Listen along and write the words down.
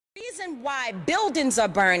The reason why buildings are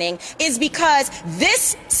burning is because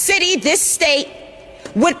this city, this state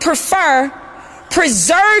would prefer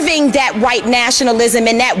preserving that white nationalism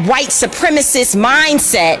and that white supremacist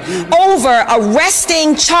mindset over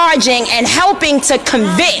arresting, charging, and helping to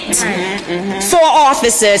convict 4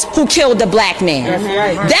 officers who killed a black man.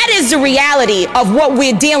 That is the reality of what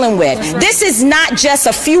we're dealing with. This is not just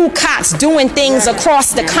a few cops doing things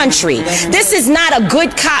across the country. This is not a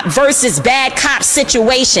good cop versus bad cop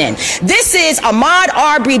situation. This is Ahmaud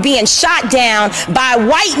Arbery being shot down by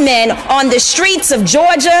white men on the streets of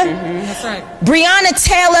Georgia. Breonna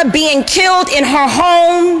Taylor being killed in her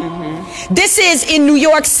home. This is in New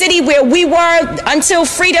York City, where we were until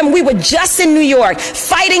freedom. We were just in New York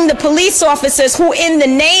fighting the police officers who, in the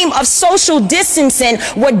name of social distancing,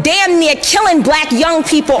 were damn near killing black young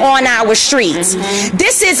people on our streets.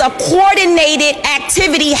 This is a coordinated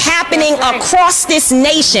activity happening across this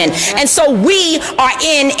nation. And so we are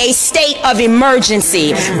in a state of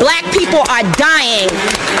emergency. Black people are dying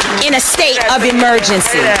in a state of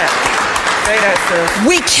emergency.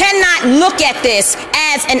 We cannot look at this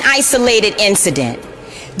as an isolated incident.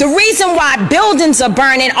 The reason why buildings are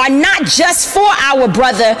burning are not just for our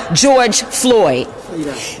brother George Floyd.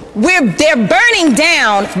 They're burning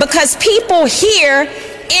down because people here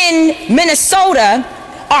in Minnesota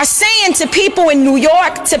are saying to people in New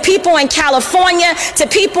York, to people in California, to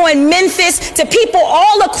people in Memphis, to people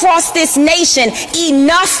all across this nation,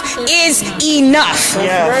 enough is enough.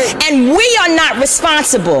 And we are not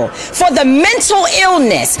responsible for the mental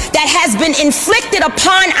illness that has been inflicted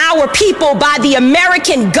upon our people by the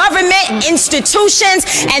American government, institutions,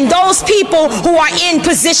 and those people who are in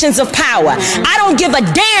positions of power. I don't give a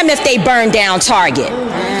damn if they burn down Target,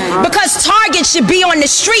 because Target should be on the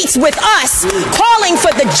streets with us, calling for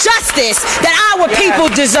the justice that our people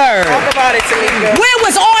deserve. Talk about it, Tamika. Where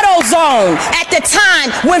was AutoZone at the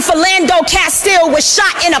time when Philando Castile was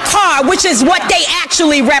shot in a car, which is what they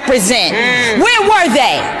actually represent? Where were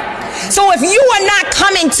they? So if you are not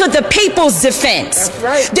coming to the people's defense,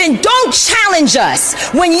 then don't challenge us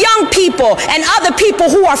when young people and other people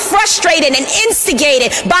who are frustrated and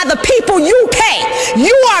instigated by the people you pay.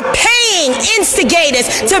 You are paying instigators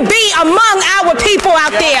to be among our people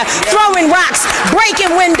out there throwing rocks,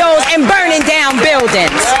 breaking windows, and burning down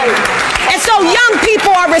buildings. And so young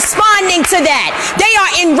people are responding to that. They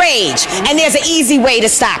are enraged, and there's an easy way to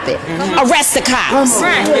stop it. Arrest the cops.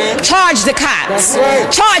 Charge the cops.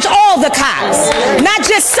 Charge all the cops. Not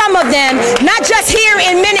just some of them, not just here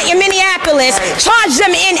in Minneapolis. Charge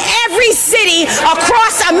them in every city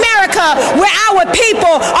across America where our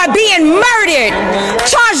people are being murdered.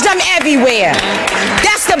 Charge them everywhere.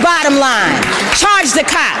 That's the bottom line. Charge the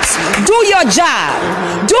cops. Do your job.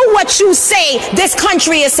 Do what you say this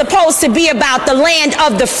country is supposed to be about, the land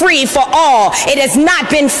of the free for all. It has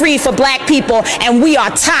not been free for black people, and we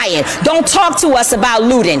are tired. Don't talk to us about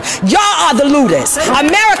looting. Y'all are the looters.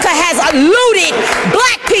 America has looted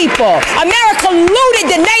black people. America looted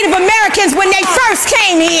the Native Americans when they first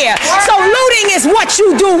came here. So looting is what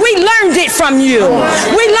you do. We learned it from you.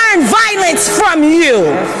 We learned violence from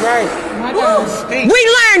you. We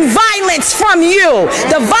learned violence from you.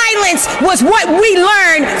 The violence was what we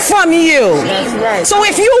learned from you. So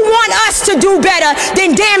if you want us to do better,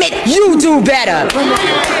 then damn it, you do better.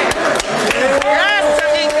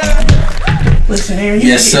 Listen here.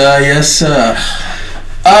 Yes, sir. Yes, sir.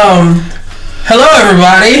 Hello,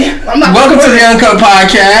 everybody. Welcome to the Uncut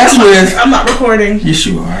Podcast with... I'm not recording. Yes,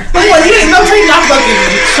 you are. Well, you didn't know take my fucking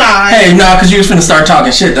shine. Hey, no, because you was finna start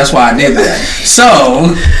talking shit. That's why I did that.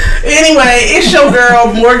 So... Anyway, it's your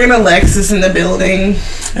girl, Morgan Alexis, in the building.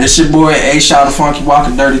 It's your boy, A-Shaw, the Funky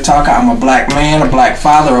Walker, Dirty Talker. I'm a black man, a black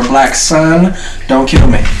father, a black son. Don't kill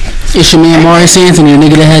me. It's your man, Maurice Anthony, the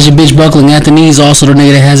nigga that has your bitch buckling at the knees. Also the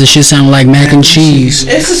nigga that has the shit sounding like mac and cheese.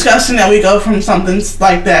 It's disgusting that we go from something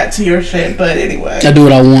like that to your shit, but anyway. I do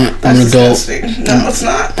what I want. I'm an adult. Disgusting. No, it's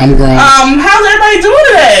not. I'm grown. How's everybody doing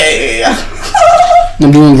today?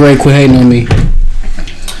 I'm doing great. Quit hating on me.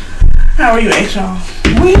 How are you, A-Shaw?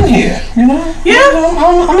 We in here, you know? Yeah.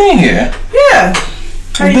 I'm in here. Yeah.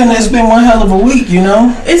 It's been one hell of a week, you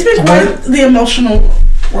know? It's been quite the emotional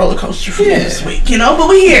roller coaster for me this week, you know? But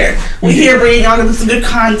we here. We here bringing y'all some good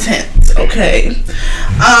content, okay?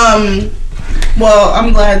 Well,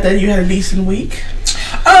 I'm glad that you had a decent week.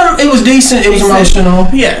 It was decent. It was emotional.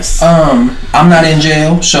 Yes. I'm not in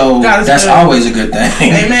jail, so that's always a good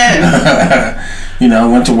thing. Amen. You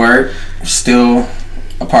know, went to work, still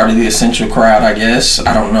a part of the essential crowd, I guess.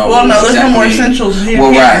 I don't know. Well, no, there's no more essentials here.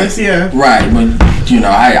 Well, right. But, you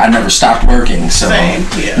know, I never stopped working, so Same,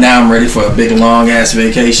 yeah. Now I'm ready for a big, long-ass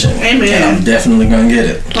vacation. Amen. And I'm definitely going to get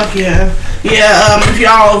it. Fuck yeah. Yeah, if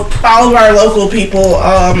y'all follow our local people,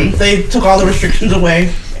 they took all the restrictions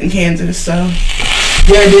away in Kansas, so.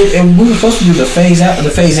 Yeah, and we were supposed to do the phase in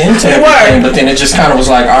to everything, but then it just kind of was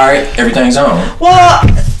like, all right, everything's on. Well,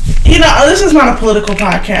 you know, this is not a political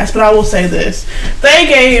podcast, but I will say this. They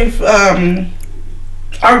gave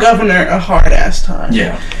our governor a hard-ass time.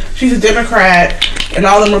 Yeah. She's a Democrat, and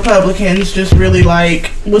all them Republicans just really,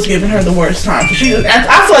 was giving her the worst time. So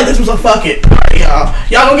I feel like this was a fuck it party, y'all.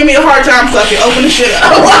 Y'all gonna give me a hard time, fuck it, open the shit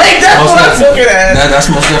up. That's what I took it as. That's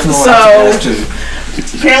most definitely what I took it as, too.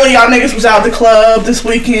 Apparently y'all niggas was out the club this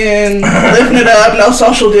weekend, living it up, no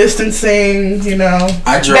social distancing, you know.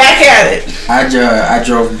 Back at it. I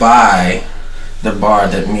drove by the bar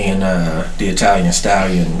that me and the Italian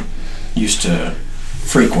Stallion used to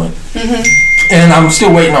frequent. Mm-hmm. And I'm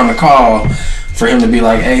still waiting on the call for him to be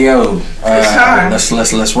like, hey yo,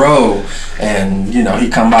 let's roll. And you know, he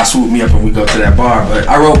come by, swoop me up, and we go to that bar. But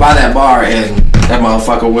I rode by that bar and that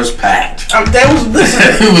motherfucker was packed. It was in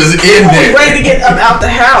there. Was ready to get up out the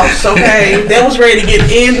house, okay? They was ready to get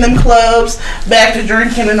in them clubs, back to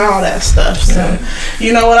drinking and all that stuff. So,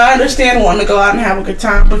 you know what? I understand wanting to go out and have a good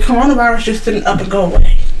time, but coronavirus just didn't up and go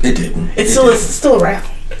away. It didn't. It's still around.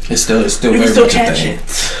 It's still you very still much catch a thing.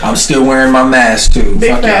 it. I'm still wearing my mask too.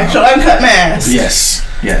 Big mask. So uncut mask. Yes.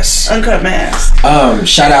 Uncut mask.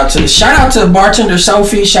 Shout out to bartender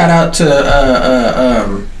Sophie. Shout out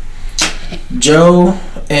to Joe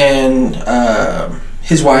and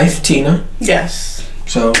his wife Tina. Yes.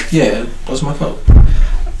 So yeah, what's my vote?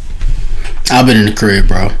 I've been in the crib,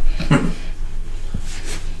 bro.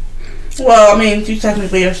 Well, I mean, you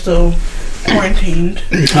technically are still quarantined.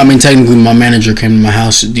 I mean, technically, my manager came to my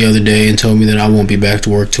house the other day and told me that I won't be back to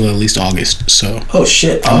work till at least August. So. Oh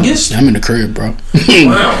shit, August? I'm in the crib, bro.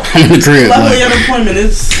 Wow. I'm in the crib. Luckily, unemployment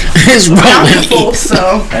is bountiful,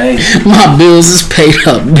 so. Hey. My bills is paid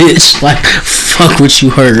up, bitch. Like, fuck what you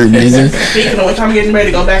heard, nigga. Speaking of which, I'm getting ready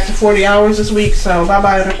to go back to 40 hours this week, so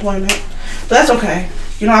bye-bye unemployment. But that's okay.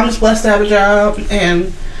 You know, I'm just blessed to have a job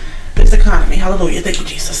and this economy. Hallelujah. Thank you,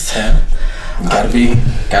 Jesus. Yeah.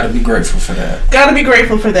 Gotta be grateful for that. Gotta be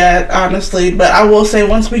grateful for that, honestly. But I will say,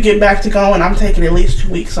 once we get back to going, I'm taking at least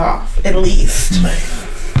 2 weeks off. At least. Man.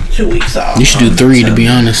 2 weeks off. You should do 3, to be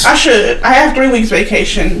honest. I should. I have 3 weeks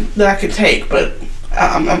vacation that I could take, but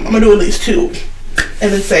I'm gonna do at least 2,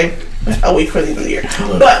 and then save a week for the end of the year.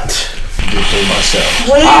 Look, but myself,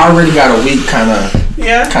 I already got a week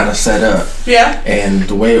kind of set up. Yeah. And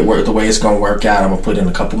the way it's gonna work out, I'm gonna put in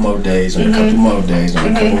a couple more days, and a couple more days,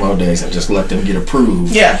 and a couple more days, and just let them get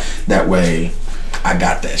approved. Yeah. That way, I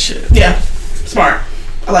got that shit. Yeah. Smart.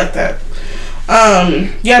 I like that.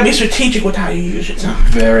 You gotta be strategic with how you use your time.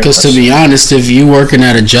 Because to be honest, if you working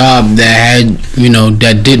at a job that had,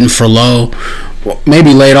 that didn't furlough,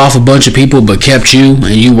 maybe laid off a bunch of people but kept you,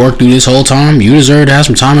 and you worked through this whole time, you deserve to have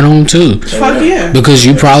some time at home too. Fuck yeah. Because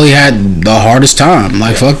you probably had the hardest time.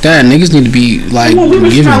 Like, fuck that. Niggas need to be like, we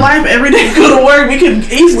risk our life every day, go to work. We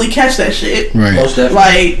could easily catch that shit. Right. Most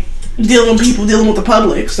definitely. Like, dealing with the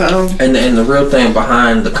public, so. And the real thing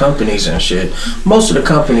behind the companies and shit, most of the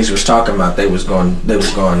companies was talking about they was going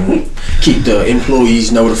to keep the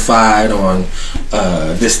employees notified on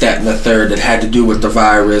this, that, and the third that had to do with the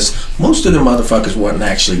virus. Most of the motherfuckers wasn't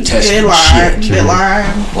actually testing shit. They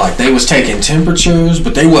lied. Like, they was taking temperatures,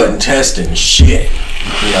 but they wasn't testing shit.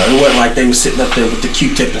 It wasn't like they was sitting up there with the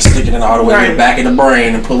Q-tip and sticking it all the way back in the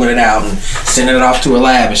brain and pulling it out and sending it off to a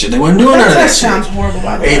lab and shit. They wasn't doing none of that shit. That sounds horrible,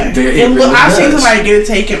 by the way. Really I've seen somebody get it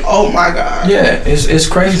taken. Oh my god. Yeah, it's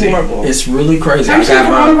crazy. It's horrible. It's really crazy. Have you seen a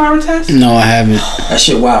coronavirus test? No, I haven't. That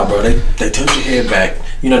shit wild, bro. They tilt your head back.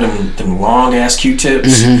 Them long ass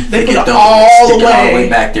Q-tips. Mm-hmm. They get put them all the way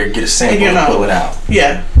back there, get a sample, and pull it out.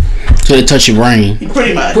 Yeah. So they touch your brain.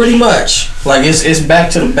 Pretty much. Like it's back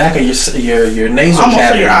to the back of your nasal almost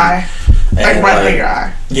cavity. To your eye. Like right by your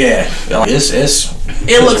eye. Yeah.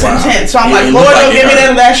 It looks intense. So I'm like, Lord, don't give me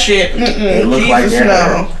none of that shit. It looks like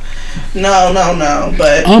No.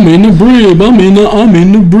 But I'm in the brib.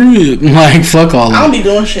 Like, fuck all that. I don't be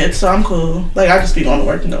doing shit, so I'm cool. Like, I just be going to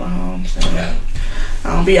work and going home. So. Yeah.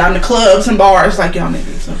 I don't be out in the clubs and bars like y'all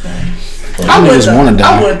niggas. Okay. I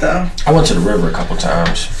would though. I went to the river a couple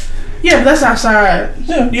times. Yeah, but that's outside.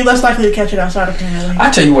 Yeah. You're less likely to catch it outside, apparently. I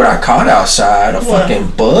tell you what I caught outside, a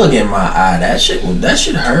fucking bug in my eye. That shit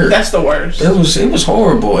hurt. That's the worst. It was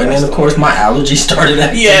horrible. And then of course my allergies started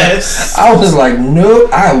acting. Yes. I was like,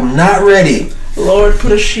 nope, I am not ready. Lord,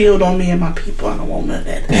 put a shield on me and my people. I don't want none of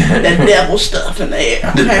that devil stuff in the air.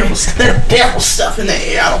 Okay? The devil stuff in the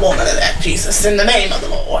air. I don't want none of that, Jesus, in the name of the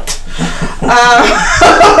Lord.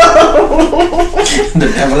 The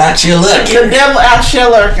devil out here lurking. The devil out here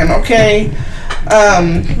lurking, okay?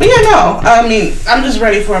 But yeah, no. I mean, I'm just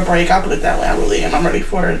ready for a break. I'll put it that way. I really am. I'm ready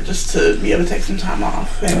for just to be able to take some time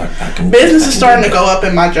off. And business is starting to go up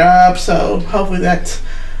in my job, so hopefully that's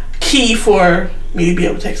key for me to be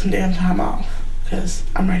able to take some damn time off because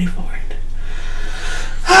I'm ready for it.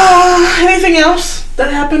 Anything else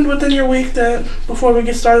that happened within your week that before we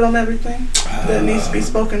get started on everything that needs to be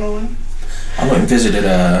spoken on? I went and visited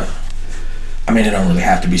I mean, it don't really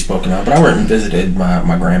have to be spoken of, but I went and visited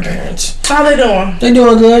my grandparents. How they doing? They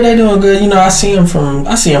doing good. They doing good. You know, I see them from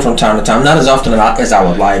time to time. Not as often as I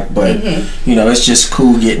would like, but you know, it's just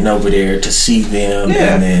cool getting over there to see them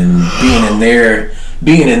and then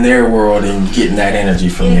being in their world and getting that energy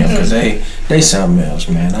from them because they something else,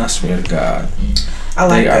 man. I swear to God. I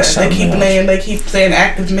like that. They keep saying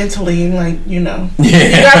active mentally, like, you know.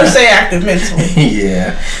 Yeah. You gotta say active mentally.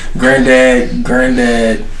 Yeah.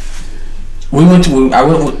 Granddad. I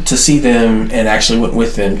went to see them and actually went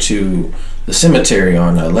with them to the cemetery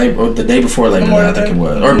on the day before Labor Day, I think it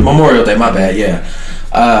was, or Memorial Day. My bad. Yeah.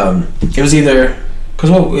 It was either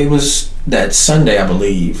it was that Sunday, I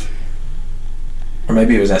believe, or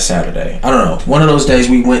maybe it was that Saturday. I don't know. One of those days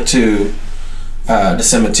we went to the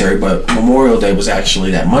cemetery, but Memorial Day was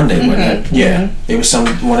actually that Monday, wasn't it? Yeah. It was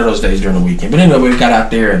one of those days during the weekend. But anyway, we got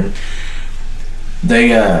out there and they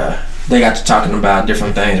got to talking about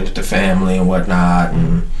different things with the family and whatnot,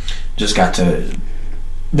 and they got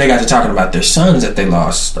to talking about their sons that they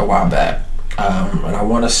lost a while back. And I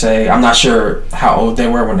want to say, I'm not sure how old they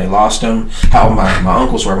were when they lost them, how old my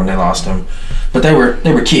uncles were when they lost them, but they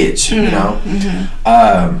were kids, you know.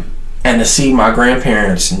 And to see my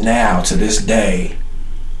grandparents now to this day,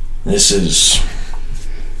 this is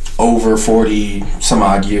over 40 some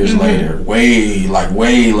odd years later, way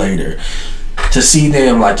later. To see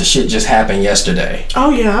them, like, the shit just happened yesterday. Oh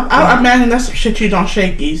yeah, I imagine that's some shit you don't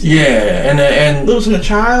shake easy. Yeah, and losing a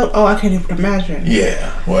child. Oh, I can't even imagine.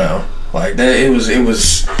 Yeah, well, like that. It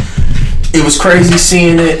was crazy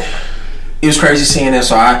seeing it. It was crazy seeing it.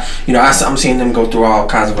 So I'm seeing them go through all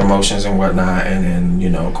kinds of emotions and whatnot, and then, you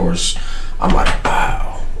know, of course, I'm like,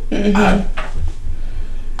 wow,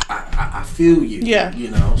 I feel you. Yeah,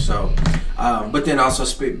 you know. So, but then also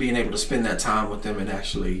being able to spend that time with them and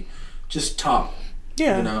actually just talk.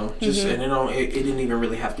 Yeah. You know, just and it didn't even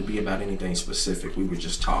really have to be about anything specific. We were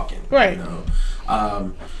just talking. Right. You know,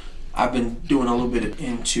 I've been doing a little bit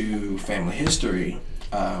into family history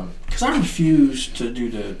because I refuse to do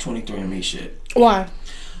the 23andMe shit. Why?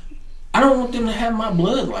 I don't want them to have my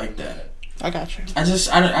blood like that. I got you. I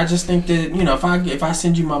just think that, you know, if I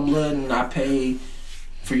send you my blood and I pay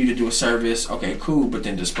for you to do a service, okay, cool, but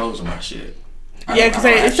then dispose of my shit. Yeah, because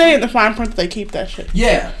they say in the fine print that they keep that shit.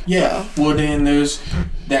 Yeah. Well, then there's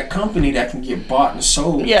that company that can get bought and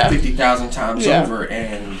sold 50,000 times over,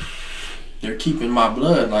 and they're keeping my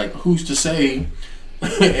blood. Like, who's to say?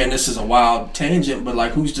 And this is a wild tangent, but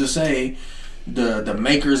like, who's to say the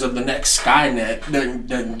makers of the next Skynet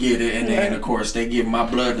doesn't get it, and then of course they give my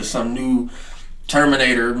blood to some new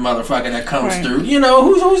Terminator motherfucker that comes through. You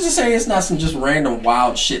know, who's to say it's not some just random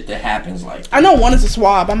wild shit that happens like that? I know one is a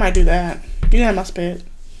swab. I might do that. You can have my spit.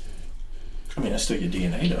 I mean, that's still your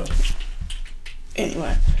DNA though.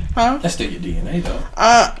 Anyway, huh? That's still your DNA though.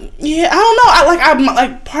 Yeah, I don't know.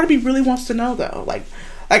 I'm part of me really wants to know though. Like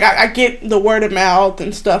I get the word of mouth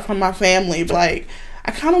and stuff from my family, but like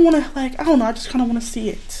I kind of want to, like, I don't know. I just kind of want to see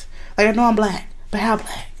it. Like, I know I'm black, but how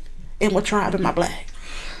black? And what tribe am I black?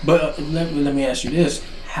 But let me ask you this: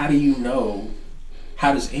 how do you know?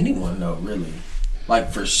 How does anyone know really,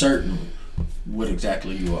 like for certain, what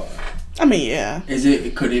exactly you are? I mean, yeah.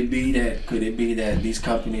 Could it be that these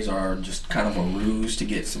companies are just kind of a ruse to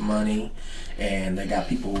get some money, and they got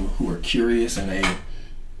people who are curious and they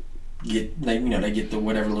get the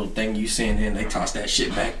whatever little thing you send in, they toss that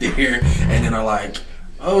shit back there, and then are like,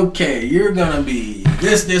 okay, you're gonna be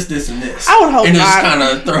this, and this. I would hope and not. just kind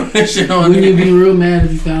of throw that shit on. Wouldn't you be real mad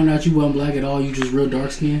if you found out you weren't black at all? You just real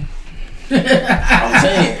dark skin. I'm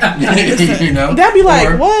saying, you know, that'd be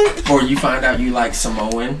like, what? Or you find out you like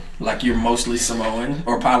Samoan, like you're mostly Samoan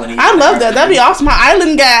or Polynesian. I love that. That'd be awesome. My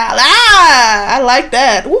island gal. I like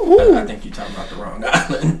that. Woo-hoo. I think you're talking about the wrong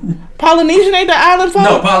island. Polynesian ain't the island folk?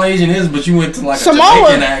 No, Polynesian is, but you went to like a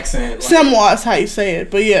Jamaican accent. Like, Samoa is how you say it,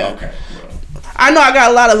 but yeah. Okay. Well. I know I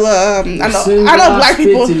got a lot of I know black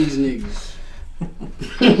people.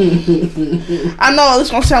 I know it's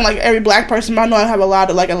gonna sound like every black person, but I know I have a lot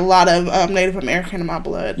of Native American in my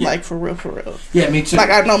blood, like for real. Yeah, me too. Like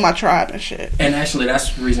I know my tribe and shit. And actually,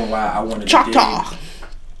 that's the reason why I wanted Choctaw.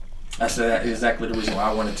 That's exactly the reason why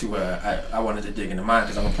I wanted to. I wanted to dig into mine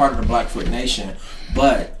because I'm a part of the Blackfoot Nation,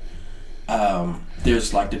 but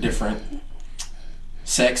there's like the different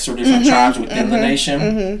sects or different tribes within the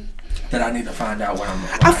nation, that I need to find out what I'm.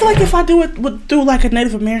 I feel like if I do it through like a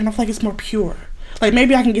Native American, I feel like it's more pure. Like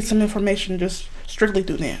maybe I can get some information just strictly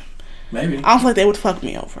through them. Maybe. I don't feel like they would fuck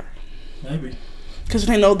me over. Maybe. Because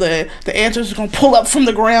they know the answers are going to pull up from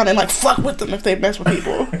the ground and like fuck with them if they mess with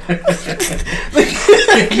people.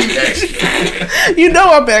 You know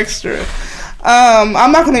I'm extra.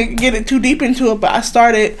 I'm not going to get it too deep into it, but I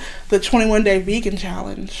started the 21-day vegan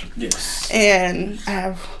challenge. Yes. And I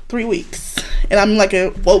have 3 weeks. And I'm like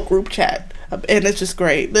a woke group chat. And it's just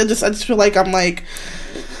great. I just feel like I'm like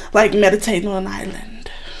meditating on an island.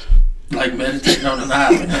 Like meditating on an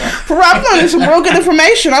island. For real, I'm learning some real good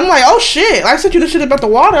information. I'm like, oh shit! I sent you the shit about the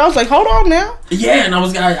water. I was like, hold on now. Yeah, and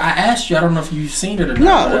I asked you. I don't know if you've seen it or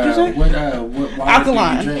not. No, what'd you say? What water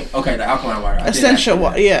alkaline. do you drink? Okay, the alkaline water. Essential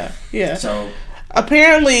water. Yeah. So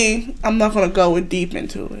apparently, I'm not gonna go deep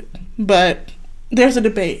into it, but there's a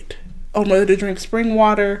debate on whether to drink spring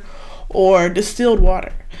water or distilled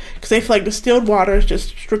water. Because they feel like distilled water is just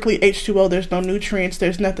strictly H2O. There's no nutrients.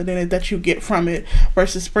 There's nothing in it that you get from it.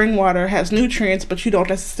 Versus spring water has nutrients, but you don't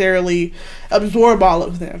necessarily absorb all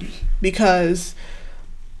of them because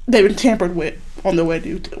they've been tampered with on the way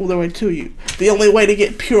to you. The only way to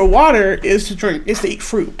get pure water is to eat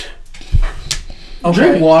fruit. okay.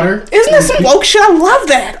 Drink water. Isn't that some woke shit? I love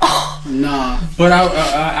that. Oh. Nah. But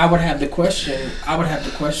I would have the question.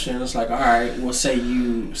 It's like, all right, well, say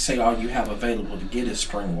all you have available to get is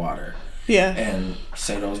spring water. Yeah. And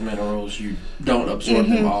say those minerals, you don't absorb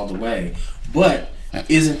them all the way. But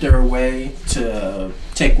isn't there a way to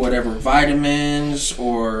take whatever vitamins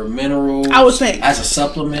or minerals, I would think, as a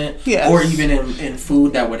supplement, yes, or even in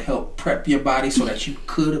food that would help prep your body so that you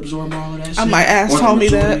could absorb all of that shit? I might ask homie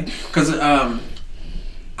that. Because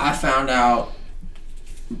I found out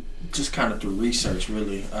just kind of through research,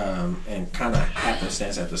 really, and kind of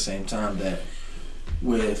happenstance at the same time, that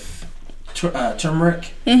with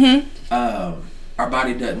turmeric, our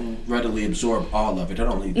body doesn't readily absorb all of it. It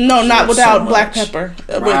only not without so black much. pepper.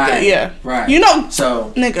 Right, right. You know,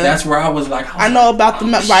 so nigga, that's where I was like, I know about the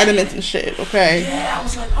vitamins and shit. Okay. Yeah, I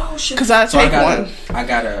was like, oh shit. Because I take one. I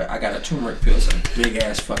got a turmeric pill, some big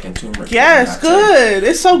ass fucking turmeric. Yes, good.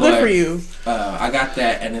 It's so good for you. I got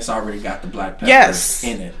that, and it's already got the black pepper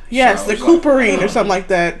in it. Yes, so the couperine or something like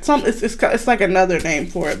that. It's like another name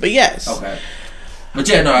for it, but yes. Okay. But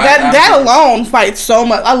yeah, no. That alone fights so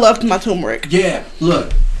much. I loved my turmeric. Yeah,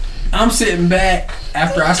 look. I'm sitting back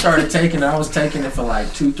after I started taking it. I was taking it for like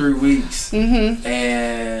 2-3 weeks,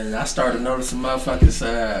 and I started noticing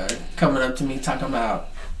motherfuckers coming up to me talking about,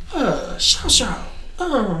 Shaw,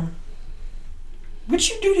 what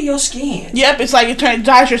you do to your skin? Yep, it's like it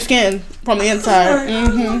dyes your skin from the inside.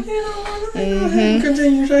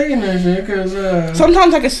 Continue taking that shit, cause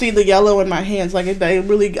sometimes I can see the yellow in my hands. Like they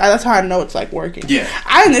really, that's how I know it's like working. Yeah.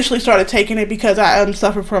 I initially started taking it because I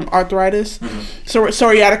suffer from arthritis,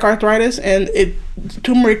 psoriatic arthritis, and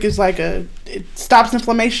turmeric is like it stops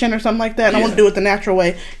inflammation or something like that. And I want to do it the natural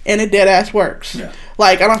way, and it dead ass works. Yeah.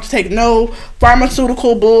 Like I don't have to take no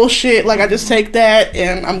pharmaceutical bullshit. Like I just take that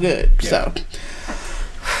and I'm good. Yeah. So,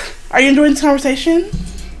 are you enjoying this conversation?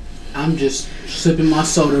 I'm just sipping my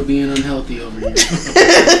soda, being unhealthy over here.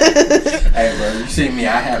 Hey, bro, you see me?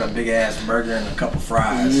 I had a big ass burger and a couple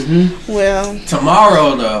fries. Well,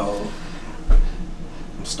 tomorrow though,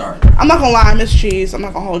 I'm starting. I'm not gonna lie, I miss cheese. I'm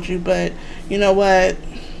not gonna hold you, but you know what?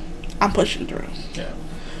 I'm pushing through. Yeah.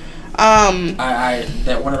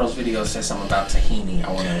 That one of those videos said something about tahini.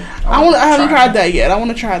 I haven't tried that yet. I want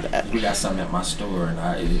to try that. We got something at my store, and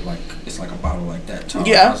it's like a bottle like that tall.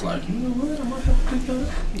 Yeah. I was like, you know what? I might have to pick that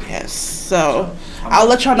up. Yes. So I'll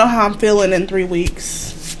let y'all know how I'm feeling in 3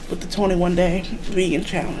 weeks with the 21-day vegan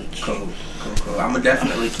challenge. Cool. I'm gonna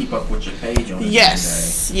definitely keep up with your page on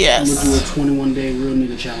this. Yes. I'm gonna do a 21-day real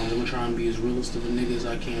nigga challenge. I'm gonna try and be as realist of a nigga as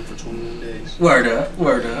I can for 21 days. Word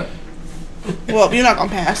up. Well, you're not gonna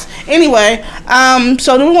pass. Anyway,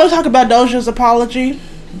 so do we want to talk about Doja's apology?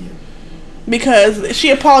 Because she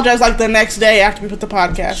apologized like the next day after we put the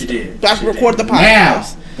podcast. She did. After we recorded the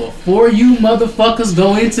podcast. Now, before you motherfuckers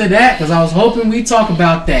go into that, because I was hoping we talk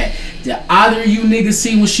about that. Did either of you niggas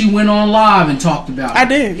see when she went on live and talked about it? I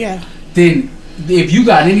did, yeah. Then, if you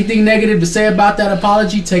got anything negative to say about that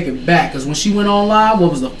apology, take it back. Because when she went on live, what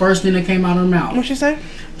was the first thing that came out of her mouth? What'd she say?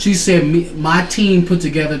 She said, my team put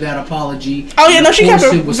together that apology. Oh, yeah, no, she kept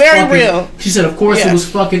it very real. She said, of course it was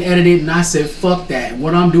fucking edited, and I said, fuck that.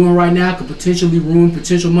 What I'm doing right now could potentially ruin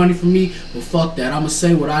potential money for me, but fuck that. I'm going to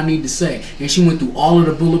say what I need to say. And she went through all of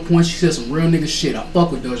the bullet points. She said some real nigga shit. I fuck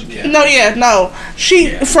with Doja Cat. No.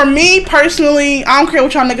 For me, personally, I don't care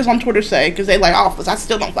what y'all niggas on Twitter say, because they like, oh, I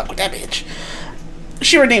still don't fuck with that bitch.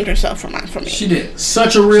 she redeemed herself for me. She did.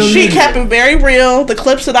 Such a real She nigga. kept it very real. The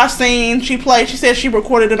clips that I seen, she said she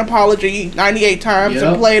recorded an apology 98 times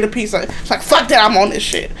and played a piece of. It's like, fuck that, I'm on this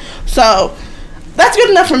shit. So that's good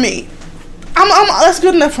enough for me. That's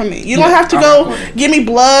good enough for me. You don't have to go give me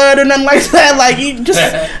blood or nothing like that. Like you just,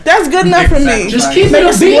 that's good enough for me. Just keep Make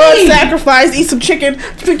it a a blood bean. sacrifice, eat some chicken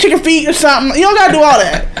feet or something. You don't gotta do all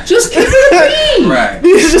that. Just keep it a bean. Right.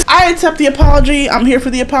 It's just, I accept the apology. I'm here for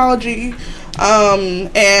the apology,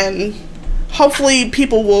 and hopefully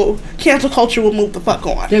cancel culture will move the fuck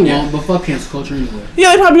on. They won't, but fuck cancel culture anyway.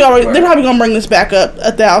 Yeah, they're probably gonna bring this back up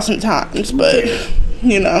 1,000 times, but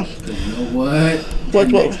you know. You know what? What?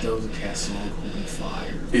 Those Cat song will be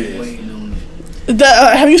fire. Waiting on it.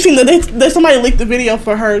 Have you seen somebody leaked the video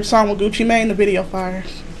for her song with Gucci Mane? The video fire.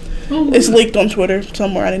 It's leaked on Twitter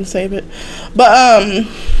somewhere. I didn't save it, but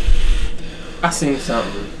I seen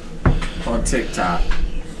something on TikTok,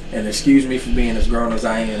 and excuse me for being as grown as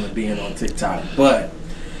I am and being on TikTok, but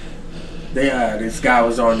this guy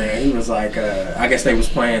was on there. He was like, I guess they was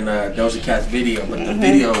playing Doja Cat's video, but the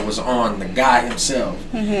video was on the guy himself.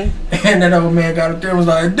 And that old man got up there and was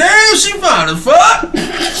like, damn, she fine as fuck.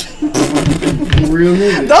 Real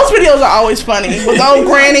nigga. Those videos are always funny with old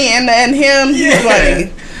Granny and him. Yeah. Funny.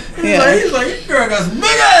 He's like, this girl got some big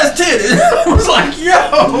ass titties. I was like, yo.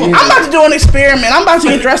 I'm about to do an experiment. I'm about to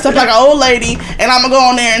get dressed up like an old lady, and I'm gonna go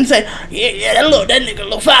on there and say, that nigga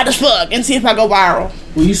look fine as fuck, and see if I go viral.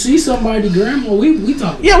 When you see somebody, grandma, we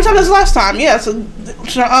talking. Yeah, we talked about this last time. Yeah, so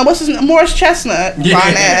what's his name? Morris Chestnut,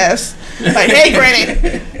 fine ass. Like, hey, Granny,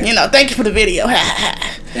 thank you for the video.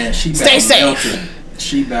 And she Stay safe. melted.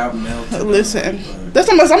 She about melted. Listen,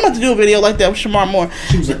 I'm about to do a video like that with Shamar Moore.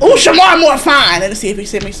 Like, ooh, Shamar Moore, fine, and see if he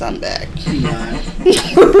sent me something back.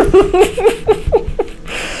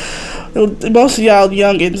 Most of y'all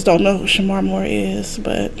youngins don't know who Shamar Moore is,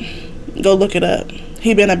 but go look it up.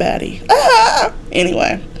 He been a baddie.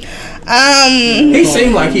 Anyway, he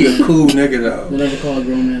seemed like he a cool nigga though. You'll never call a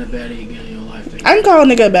grown man a baddie again in your life. I can call a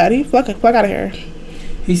nigga a baddie. Fuck out of here.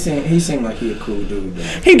 He seemed like he a cool dude though.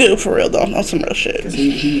 He do for real though, on some real shit. Cause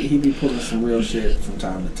he be pulling some real shit from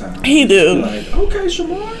time to time. He do. Be like, okay,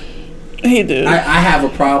 Shamar. He do. I have a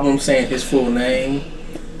problem saying his full name.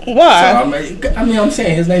 Why? So I'm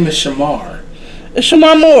saying his name is Shamar. It's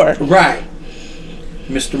Shamar Moore. Right.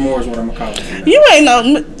 Mr. Moore is what I'm gonna call him. You ain't no.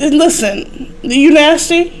 Listen, you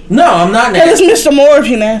nasty? No, I'm not nasty. It's Mr. Moore if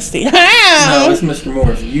you nasty. No, it's Mr.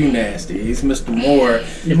 Moore if you nasty. It's Mr. Moore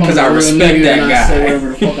because I respect that guy. Say whatever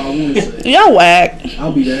the fuck I want to say. Y'all whack.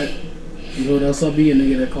 I'll be that. You know what else I'll be? A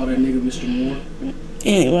nigga that call that nigga Mr. Moore.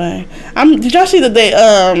 Anyway, did y'all see that they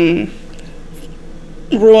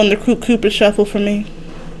ruined the Cupid Shuffle for me?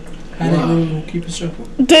 How they keep it simple?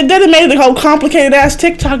 They made the whole complicated ass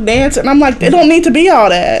TikTok dance, and I'm like, they don't need to be all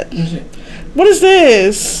that. What is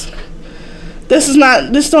this?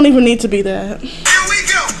 This don't even need to be that. Here we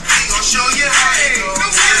go. We gonna show you how it goes.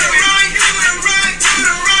 To the right, to the right, to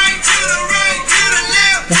the right, to the right, to the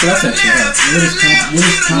left. That's what I said. What is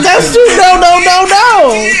constant? That's too no.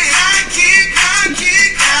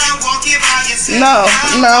 No.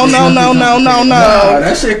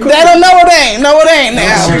 That shit cool. No, it ain't now.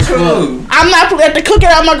 That shit cool. I'm not at the cooking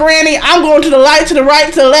out my granny. I'm going to the light, to the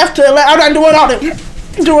right, to the left, to the left. I'm not doing all that.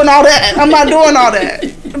 I'm not doing all that.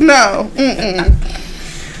 No.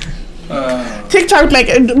 TikTok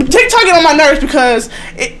get on my nerves because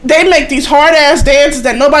they make these hard ass dances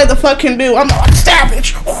that nobody the fuck can do. I'm like,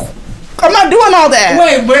 savage. I'm not doing all that.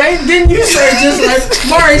 Wait, but didn't you say just like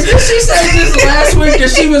Maurice? Didn't she say just last week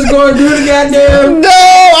that she was going to do the goddamn? No,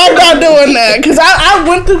 I'm not doing that because I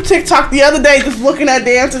went through TikTok the other day just looking at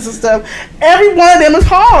dances and stuff. Every one of them is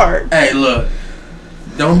hard. Hey, look,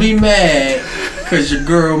 don't be mad because your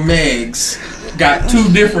girl Megs got two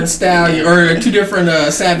different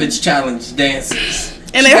Savage Challenge dances.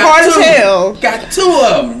 And they're hard as hell. Got two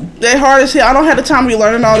of them. They're hard as hell. I don't have the time to be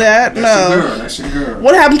learning all that. That's your girl.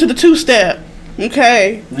 What happened to the two-step?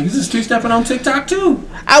 Okay. Niggas is two-stepping on TikTok too.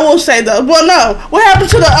 I will say though. Well, no. What happened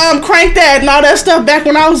to the Crank That and all that stuff back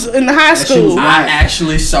when I was in high school? I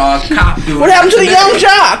actually saw a cop do it. What happened to the Young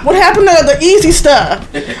Jock? What happened to the easy stuff?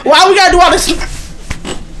 Why we gotta do all this?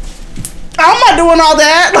 I'm not doing all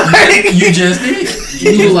that. Like, you just did.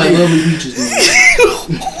 You look like Lovely Peaches.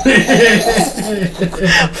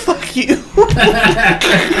 Fuck you.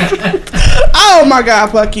 Oh my God,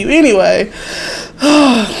 fuck you. Anyway.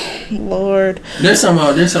 Lord. There's some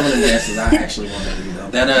of the dances I actually want to do though.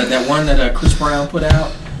 That one that Chris Brown put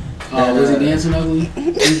out. Oh, was he dancing ugly?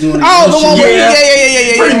 He's doing Oh, the one where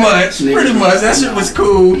yeah. Pretty much. That shit was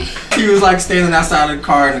cool. He was like standing outside of the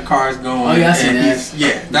car and the car's going. Oh, yeah, I seen that.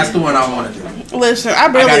 Yeah, that's the one I want to do. Listen,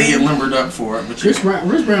 I gotta get limbered up for it. But Chris Brown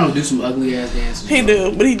will do some ugly ass dances. He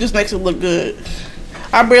do, but he just makes it look good.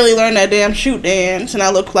 I barely learned that damn shoot dance, and I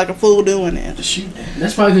look like a fool doing it. The shoot dance.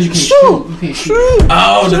 That's probably because you can't shoot. You can't shoot.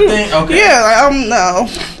 Oh, the thing. Okay. Yeah, no.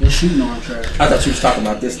 They're shooting on track. I thought you was talking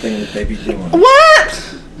about this thing that they be doing.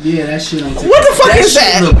 What? Yeah, that shit on TikTok. What the fuck is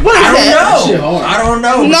that? What is that? That shit hard. I don't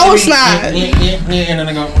know. No, it's not. And then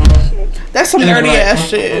they go. That's some nerdy ass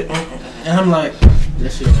shit. And I'm like,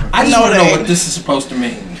 That shit hard. I just want to know what this is supposed to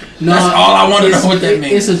mean. No, that's all I want to know what that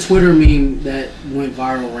means. It's a Twitter meme that went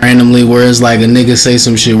viral randomly, where it's like a nigga say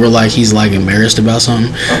some shit where like he's like embarrassed about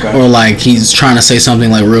something, or like he's trying to say something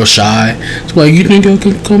like real shy. It's like, you think I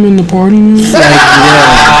could come in the party? Like,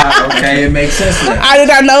 yeah. Okay, it makes sense now. I did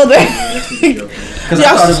not know that. Because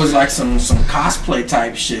I thought it was like some cosplay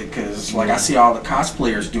type shit. Because like I see all the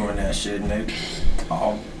cosplayers doing that shit, and they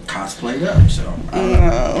all cosplayed up. So I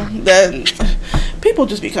don't know. That people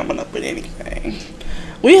just be coming up with anything.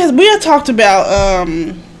 We had talked about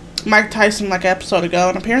Mike Tyson like an episode ago,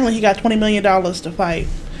 and apparently he got $20 million to fight.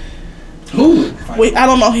 Who? Wait, I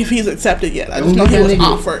don't know if he's accepted yet. I just know he was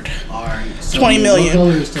offered. All right, so $20 million. What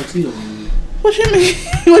color is tuxedo? What you mean?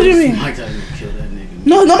 What you mean? Mike Tyson killed that nigga.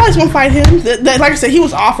 No, nobody's gonna fight him. Like I said, he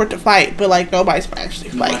was offered to fight, but like nobody's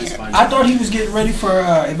actually fighting him. I thought he was getting ready for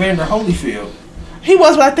Evander Holyfield. He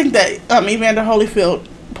was, but I think that Evander Holyfield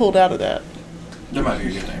pulled out of that. That might be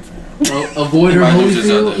a good thing for him. Avoider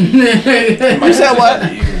Holyfield. You said what?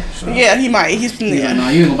 Yeah, he might. He's yeah. No,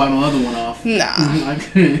 you ain't gonna bite my other one off. Nah.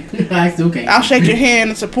 I still can't. I'll shake your hand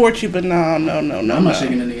and support you, but no. I'm not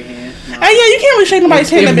shaking a nigga hand. No. Hey, yeah, you can't really shake nobody's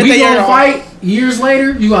hand if if we they gonna fight years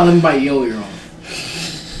later, you gotta let me bite your ear off.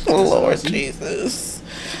 Oh, Lord Jesus.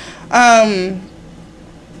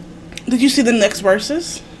 Did you see the next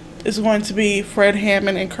verses? It's going to be Fred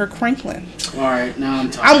Hammond and Kirk Franklin. All right, now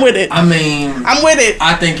I'm talking. I'm with it. I mean, I'm with it.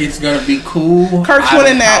 I think it's gonna be cool. Kirk's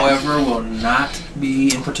winning that. However, will not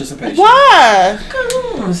be in participation. Why?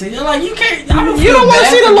 See, like you can't. You don't want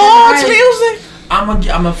to see the Lord's music? I'm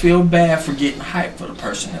gonna feel bad for getting hyped for the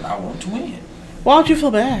person that I want to win. Why would you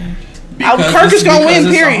feel bad? Because Kirk is gonna win.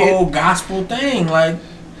 It's Period. a whole gospel thing. Like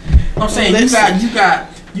I'm saying, Listen.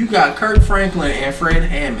 you got Kirk Franklin and Fred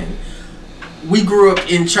Hammond. We grew up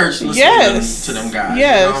in church listening to them guys.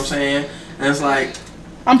 Yes. You know what I'm saying? And it's like,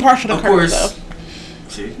 I'm partial to of Kirk, course. though.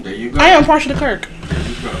 See, there you go. I am partial to Kirk. There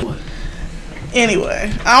you go.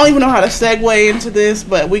 Anyway, I don't even know how to segue into this,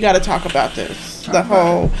 but we got to talk about this. The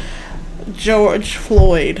whole George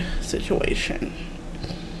Floyd situation.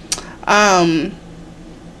 I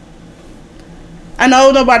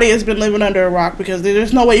know nobody has been living under a rock because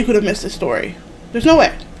there's no way you could have missed this story. There's no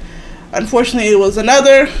way. Unfortunately, it was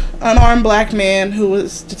another unarmed black man who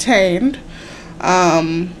was detained.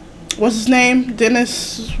 What's his name?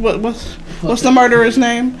 Dennis. What's the murderer's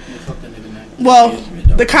name? Well,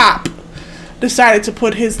 the cop decided to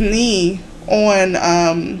put his knee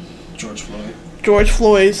on George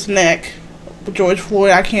Floyd's neck. George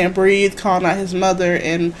Floyd, I can't breathe, calling out his mother,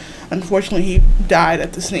 and unfortunately, he died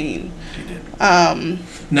at the scene. He did.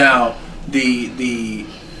 Now, the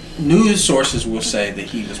news sources will say that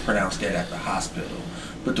he was pronounced dead at the hospital,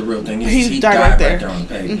 but the real thing is he died right there on the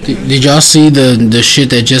pavement. Did y'all see the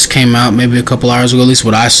shit that just came out maybe a couple hours ago? At least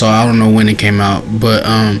what I saw. I don't know when it came out, but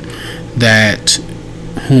that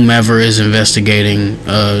whomever is investigating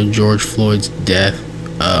George Floyd's death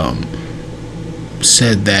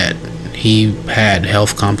said that he had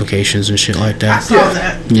health complications and shit like that. I saw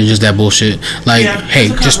that. Yeah, just that bullshit. Like, Yeah, hey,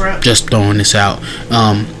 just throwing this out.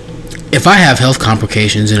 If I have health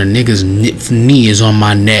complications and a nigga's knee is on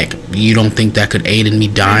my neck, you don't think that could aid in me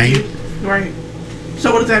dying? Right.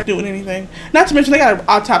 So what does that do with anything? Not to mention they got an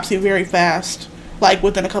autopsy very fast, like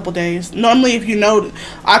within a couple days. Normally, if you know,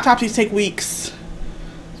 autopsies take weeks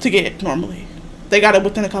to get. Normally, they got it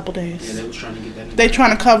within a couple days. Yeah, they was trying to get that. They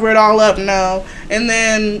trying to cover it all up now, and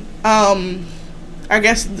then I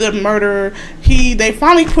guess the murderer they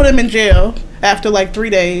finally put him in jail after like 3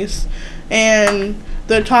 days, and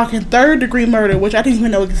they're talking 3rd-degree murder, which I didn't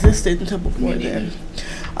even know existed until before then.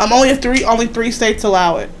 Only 3 states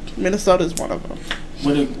allow it. Minnesota is one of them.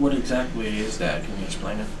 What exactly is that? Can you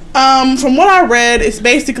explain it? From what I read, it's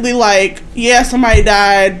basically like, yeah, somebody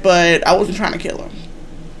died, but I wasn't trying to kill him.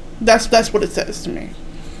 That's what it says to me.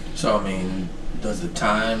 So I mean, does the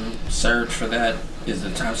time served for that? Is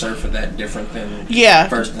the time served for that different than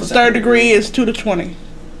first and 3rd degree is 2 to 20.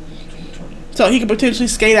 So he could potentially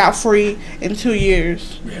skate out free in 2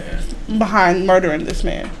 years behind murdering this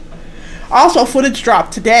man. Also, footage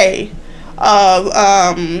dropped today of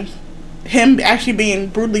him actually being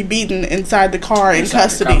brutally beaten inside the car in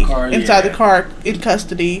custody. Inside the car in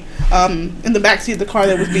custody, in the backseat of the car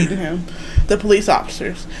that was beating him, the police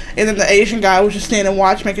officers. And then the Asian guy was just standing and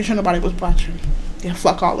watching, making sure nobody was watching. Yeah,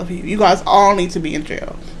 fuck all of you. You guys all need to be in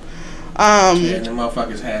jail. Yeah, and the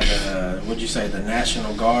motherfuckers had what'd you say, the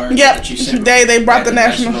National Guard? Yep, they brought the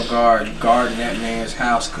National Guard guarding that man's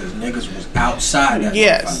house because niggas was outside that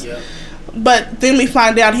yes. motherfucker. But then we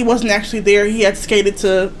find out he wasn't actually there. He had skated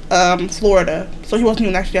to Florida, so he wasn't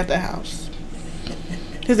even actually at the house.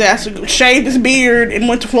 His ass shaved his beard and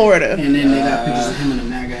went to Florida. And then they got pictures of him in a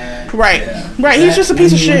MAGA hat. Right, right. He's just a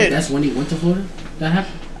piece of shit. That's when he went to Florida? That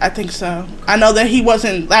happened? I think so. I know that he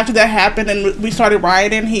wasn't, after that happened and we started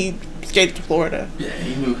rioting, he skated to Florida. Yeah,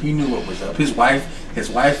 he knew what was up. His wife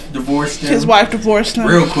divorced him.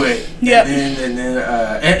 Real quick. Yep.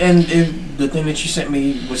 And the thing that you sent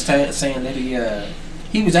me was saying that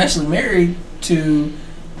he was actually married to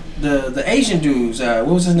the Asian dudes. What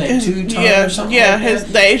was his name? Two-Tone or something. Yeah, like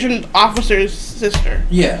the Asian officer's sister.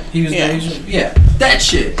 Yeah, he was the Asian. Yeah, that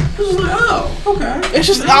shit. I was like, oh, okay. It's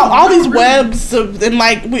just all these webs and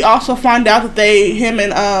like we also find out that him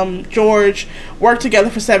and George worked together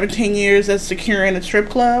for 17 years as securing a strip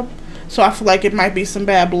club. So I feel like it might be some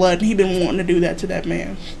bad blood, and he been wanting to do that to that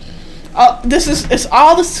man. It's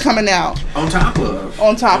all this coming out. On top of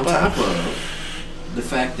the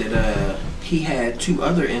fact that he had 2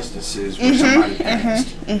 other instances where somebody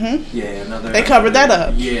passed. Yeah, they covered that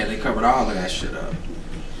up. Yeah, they covered all of that shit up.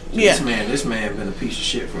 So this man been a piece of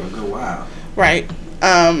shit for a good while. Right.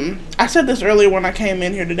 I said this earlier when I came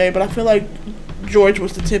in here today, but I feel like George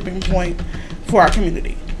was the tipping point for our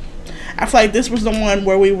community. I feel like this was the one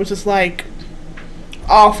where we were just like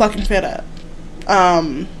all fucking fed up.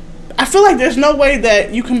 I feel like there's no way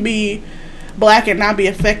that you can be black and not be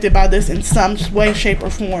affected by this in some way, shape, or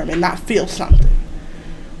form and not feel something.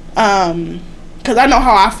 Because I know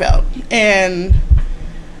how I felt. And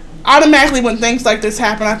automatically when things like this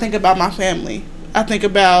happen, I think about my family. I think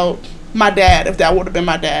about my dad, if that would have been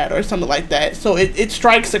my dad or something like that. So it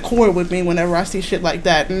strikes a chord with me whenever I see shit like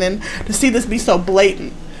that. And then to see this be so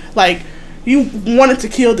blatant. Like, you wanted to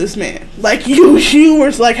kill this man. Like, you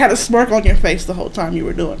was like, had a smirk on your face the whole time you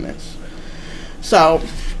were doing this. So,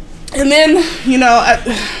 and then, you know, I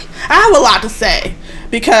have a lot to say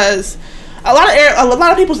because a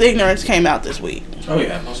lot of people's ignorance came out this week. Oh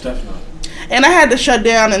yeah, most definitely. And I had to shut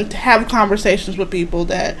down and have conversations with people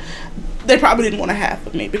that they probably didn't want to have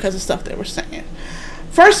with me because of stuff they were saying.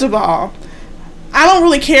 First of all, I don't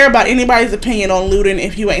really care about anybody's opinion on looting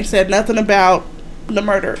if you ain't said nothing about the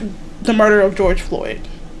murder of George Floyd.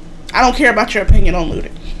 I don't care about your opinion on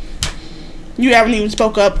looting. You haven't even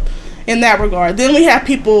spoke up in that regard. Then we have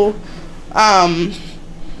people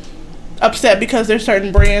upset because there's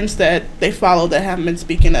certain brands that they follow that haven't been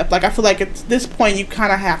speaking up. Like, I feel like at this point you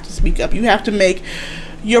kind of have to speak up. You have to make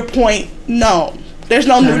your point known. There's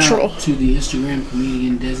no neutral. Shout out to the Instagram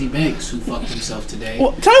comedian Desi Banks who fucked himself today.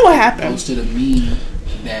 Well, tell me what happened. Posted a meme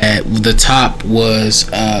that the top was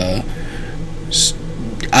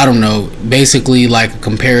I don't know, basically like a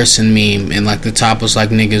comparison meme, and like the top was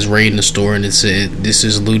like niggas raiding the store, and it said this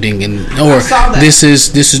is looting, and or this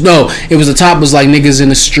is no, it was the top was like niggas in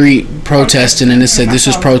the street protesting, and it said this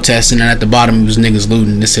is protesting, and at the bottom it was niggas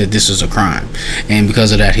looting, and it said this is a crime, and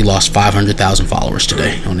because of that he lost 500,000 followers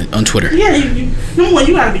today on Twitter. Yeah, number one,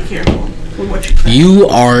 you gotta be careful with what you say. You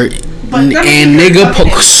are. And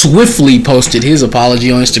nigga swiftly posted his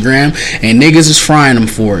apology on Instagram, and niggas is frying him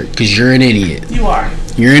for it because you're an idiot. You are.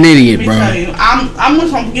 You're an idiot, bro. Tell you, I'm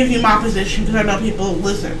just gonna give you my position because I know people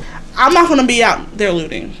listen. I'm not gonna be out there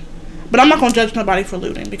looting, but I'm not gonna judge nobody for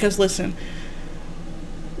looting because listen,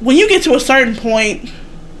 when you get to a certain point,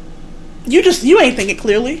 you ain't thinking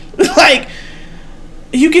clearly. Like,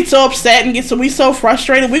 you get so upset and we so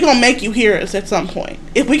frustrated, we gonna make you hear us at some point.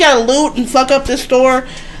 If we gotta loot and fuck up this store,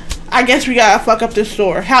 I guess we gotta fuck up this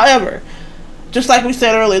store. However, just like we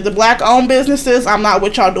said earlier, the black-owned businesses, I'm not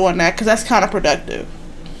with y'all doing that because that's kind of productive.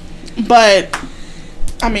 But,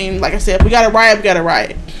 I mean, like I said, if we gotta riot, we gotta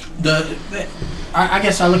riot. I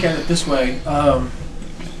guess I look at it this way.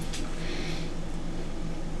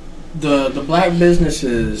 The black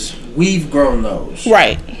businesses, we've grown those.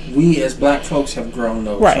 Right. We as black folks have grown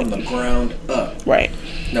those from the ground up. Right.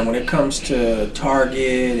 Now, when it comes to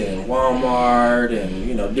Target and Walmart and,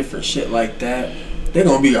 you know, different shit like that, they're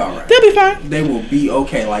gonna be all right. They'll be fine. They will be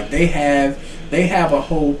okay. Like, they have a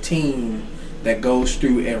whole team that goes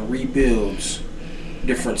through and rebuilds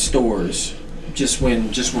different stores just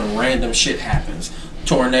when random shit happens.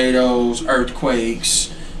 Tornadoes,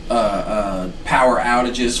 earthquakes, power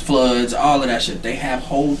outages, floods, all of that shit. They have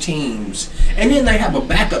whole teams, and then they have a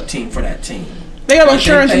backup team for that team. They have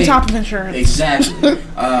insurance on top of insurance. Exactly.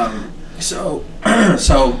 So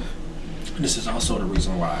this is also the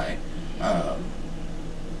reason why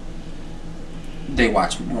they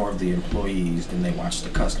watch more of the employees than they watch the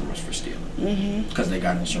customers for stealing, because they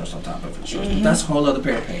got insurance on top of insurance. But that's a whole other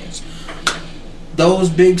pair of pants. Those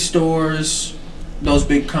big stores, those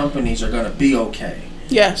big companies are gonna be okay.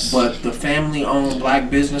 Yes. But the family-owned black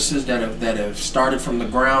businesses that have started from the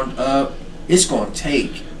ground up, it's gonna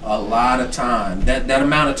take a lot of time. That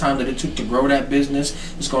amount of time that it took to grow that business,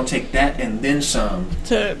 it's gonna take that and then some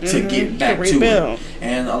to get back to it.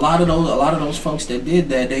 And a lot of those folks that did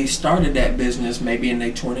that, they started that business maybe in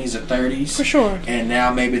their 20s or 30s. For sure. And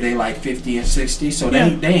now maybe they like 50 and 60, so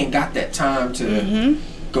they ain't got that time to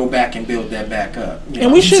go back and build that back up. You know?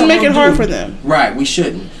 And we shouldn't make it hard for them. Right, we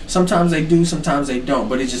shouldn't. Sometimes they do, sometimes they don't,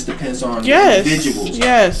 but it just depends on the individuals.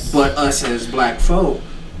 Yes. But us as black folk,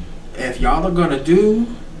 if y'all are gonna do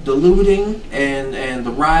the looting and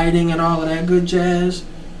the rioting and all of that good jazz,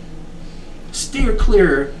 steer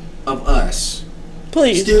clear of us.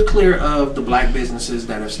 Please. Steer clear of the black businesses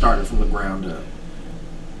that have started from the ground up.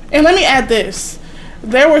 And let me add this.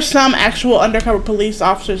 There were some actual undercover police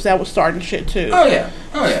officers that was starting shit too. Oh yeah.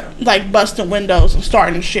 Like busting windows and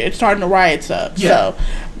starting shit, starting the riots up. Yeah. So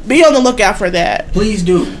be on the lookout for that. Please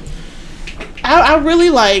do. I really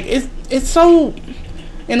like it's so,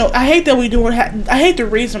 you know, I hate that we do it. I hate the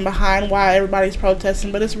reason behind why everybody's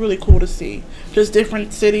protesting, but it's really cool to see just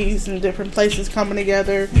different cities and different places coming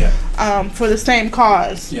together for the same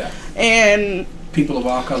cause. Yeah. And people of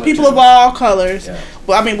all colors. People of all colors. Yeah.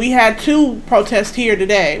 Well, I mean, we had 2 protests here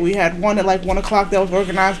today. We had one at like 1 o'clock that was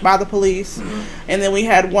organized by the police, and then we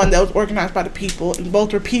had one that was organized by the people. And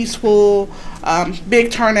both were peaceful,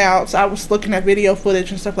 big turnouts. I was looking at video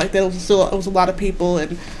footage and stuff like that. It was a lot of people,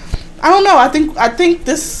 and I don't know. I think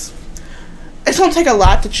this, it's gonna take a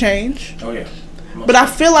lot to change. Oh yeah. But I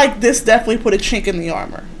feel like this definitely put a chink in the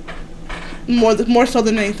armor. More so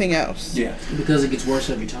than anything else. Yeah. Because it gets worse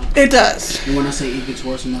every time. It does. And when I say it gets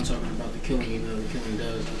worse, I'm not talking about the killing, even though the killing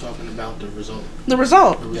does. I'm talking about the result. The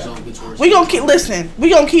result. The result gets worse. We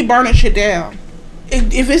gonna keep burning shit down.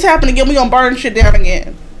 If it's happening again, we gonna burn shit down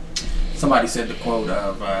again. Somebody said the quote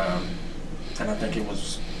of, and I think it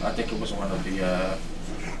was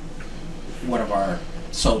one of our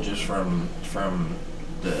soldiers from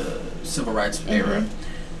the civil rights era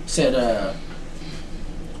said,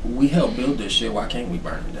 we helped build this shit, why can't we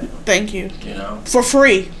burn it down? Thank you. You know? For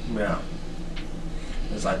free. Yeah.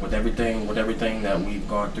 It's like with everything that we've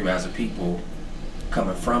gone through as a people,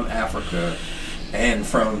 coming from Africa and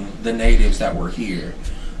from the natives that were here,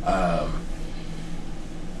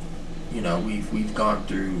 you know, we've gone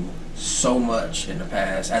through so much in the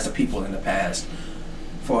past, as a people in the past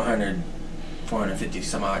 450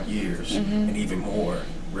 some odd years, and even more,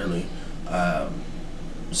 really.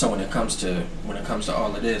 So when it comes to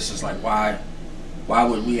all of this, it's like why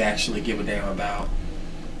would we actually give a damn about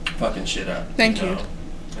fucking shit up? Thank you.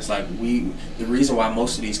 It's like the reason why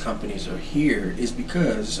most of these companies are here is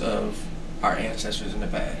because of our ancestors in the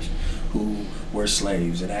past who were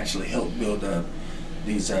slaves and actually helped build up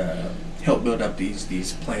these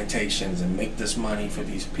plantations and make this money for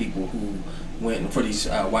these people who went, for these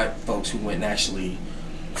white folks who went and actually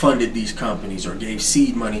funded these companies or gave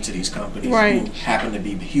seed money to these companies who happen to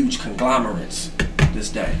be huge conglomerates this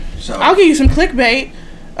day. So I'll give you some clickbait.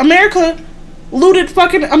 America looted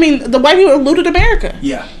the white people looted America.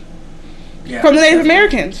 Yeah. From the Native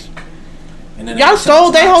Americans. And then y'all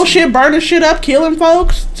stole their whole shit, burning shit up, killing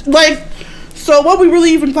folks. Like, so what we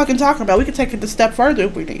really even fucking talking about? We could take it a step further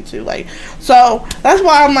if we need to. Like, so that's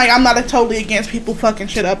why I'm not totally against people fucking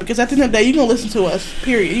shit up, because at the end of the day, you're gonna listen to us.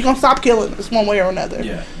 Period. You're gonna stop killing us one way or another.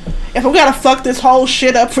 Yeah. If we gotta fuck this whole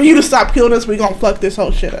shit up for you to stop killing us, we gonna fuck this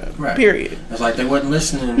whole shit up. Right. Period. It's like they wasn't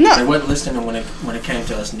listening. No. They wasn't listening when it came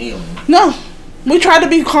to us kneeling. No. We tried to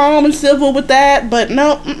be calm and civil with that, but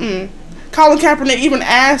no. Colin Kaepernick even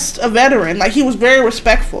asked a veteran, like, he was very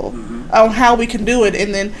respectful on how we can do it,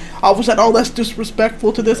 and then all of a sudden, that's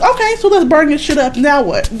disrespectful to this. Okay, so let's burn your shit up. Now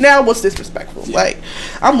what? Now what's disrespectful? Yeah. Like,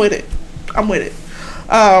 I'm with it.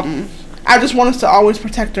 I just want us to always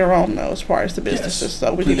protect our own, though, as far as the businesses. Yes.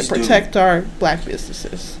 So we need to protect our black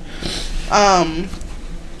businesses. We're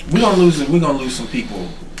gonna lose some people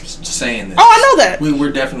saying this. Oh, I know that.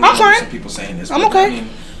 We're definitely gonna lose some people saying this. I'm okay. I mean,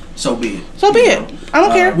 so be it. So be it. I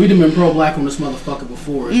don't care. We've been pro-black on this motherfucker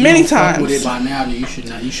before. If many you don't times. fuck with it by now, then you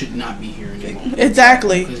should not be here anymore.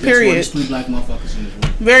 Exactly. Period. There's 3 black motherfuckers in this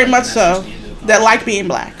world. Very much so. That like being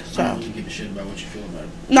black. So I don't really give a shit about what you feel about it.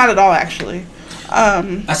 not at all, actually.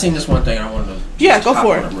 I seen this one thing I wanted to. Yeah, go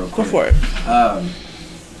for it. Real Go quick. for it.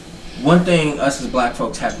 One thing us as black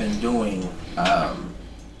folks have been doing,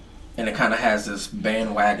 and it kind of has this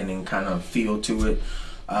bandwagoning kind of feel to it.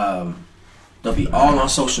 They'll be all on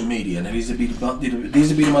social media. Now these would be the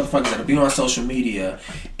motherfuckers that'll be on social media,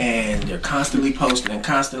 and they're constantly posting and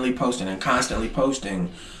constantly posting and constantly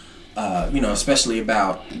posting. Especially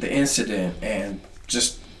about the incident and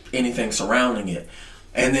just anything surrounding it,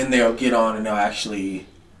 and then they'll get on and they'll actually.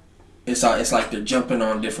 It's like they're jumping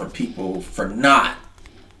on different people for not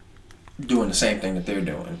doing the same thing that they're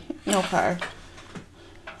doing. Okay.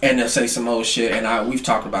 And they'll say some old shit, and we've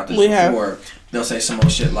talked about this We before. have. They'll say some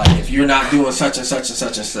old shit like, if you're not doing such and such and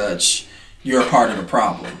such and such, you're a part of the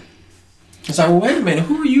problem. It's like, well, wait a minute,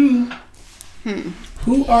 who are you?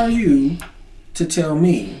 Who are you to tell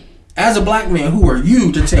me, as a black man, who are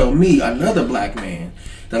you to tell me, another black man,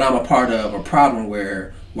 that I'm a part of a problem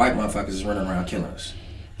where white motherfuckers is running around killing us?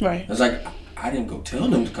 Right. It's like, I didn't go tell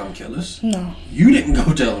them to come kill us. No. You didn't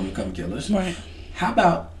go tell them to come kill us. Right. How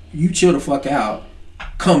about you chill the fuck out,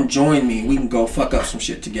 come join me, and we can go fuck up some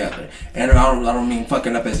shit together. And I don't mean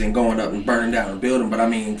fucking up as in going up and burning down a building, but I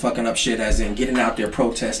mean fucking up shit as in getting out there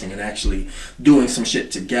protesting and actually doing some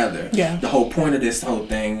shit together. Yeah. The whole point of this whole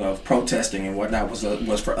thing of protesting and whatnot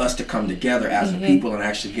was for us to come together as a people and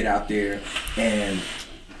actually get out there and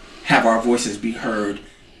have our voices be heard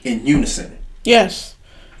in unison. Yes.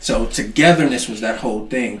 So togetherness was that whole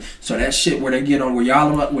thing. So that shit where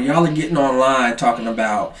y'all are getting online talking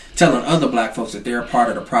about telling other black folks that they're a part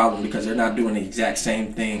of the problem because they're not doing the exact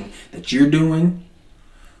same thing that you're doing.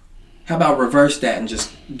 How about reverse that and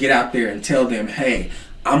just get out there and tell them, hey,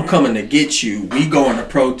 I'm coming to get you. We going to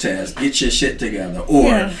protest. Get your shit together.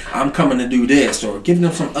 Or I'm coming to do this. Or give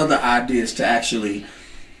them some other ideas to actually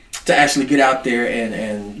get out there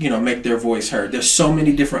and make their voice heard. There's so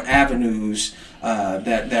many different avenues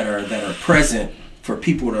that are present for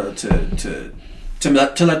people to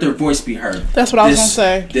let their voice be heard. That's what I was gonna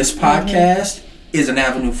say. This podcast is an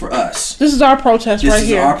avenue for us. This is our protest right here. This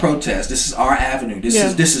is our protest. This is our avenue.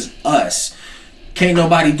 This is us. Can't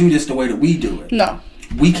nobody do this the way that we do it. No.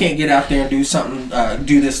 We can't get out there and do something,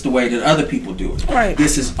 do this the way that other people do it. Right.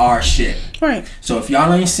 This is our shit. Right. So if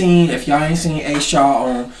y'all ain't seen A.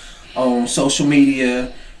 Shaw on social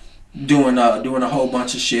media doing a whole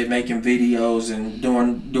bunch of shit, making videos and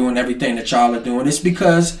doing everything that y'all are doing, it's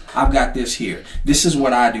because I've got this here. This is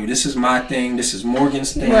what I do. This is my thing. This is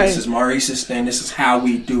Morgan's thing. Right. This is Maurice's thing. This is how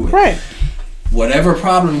we do it. Right. Whatever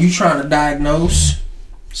problem you trying to diagnose,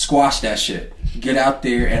 squash that shit. Get out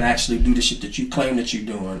there and actually do the shit that you claim that you're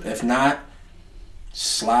doing. If not,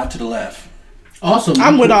 slide to the left. Also,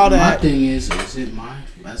 I'm with all that. My thing is it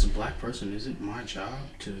as a black person, is it my job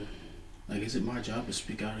to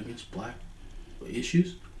speak out against black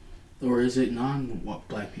issues? Or is it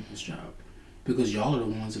non-black people's job? Because y'all are the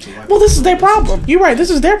ones that the white. Well, this is their problem. You're right. This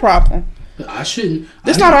is their problem. I shouldn't.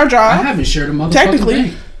 It's not our job. I haven't shared a motherfucking Technically.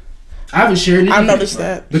 thing. I haven't shared anything. I noticed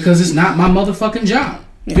that. Because it's not my motherfucking job.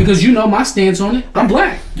 Yeah. Because you know my stance on it. I'm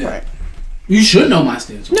black. Yeah. Right. You should know my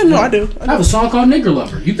stance on it. No, I do. I have a song called Nigger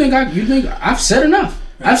Lover. You think I've said enough?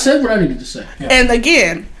 I've said what I needed to say. Yeah. And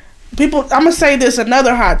again, people, I'm gonna say this,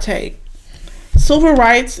 another hot take. Civil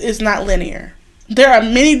rights is not linear. There are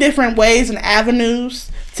many different ways and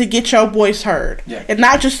avenues to get your voice heard. Yeah. And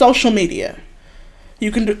not just social media.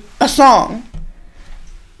 You can do a song,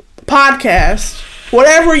 podcast,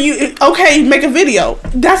 whatever make a video.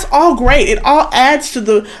 That's all great. It all adds to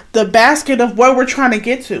the basket of where we're trying to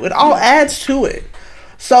get to. It all adds to it.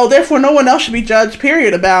 So therefore no one else should be judged,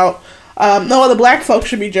 period, about no other black folks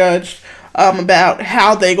should be judged about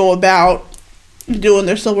how they go about doing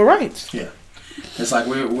their civil rights. Yeah. It's like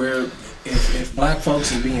if black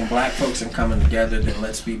folks is being black folks and coming together, then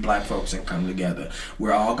let's be black folks and come together.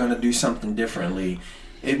 We're all gonna do something differently.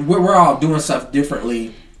 We're all doing stuff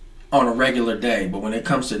differently on a regular day, but when it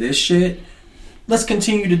comes to this shit, let's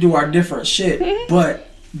continue to do our different shit, but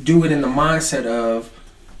do it in the mindset of,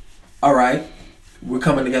 all right, we're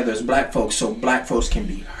coming together as black folks, so black folks can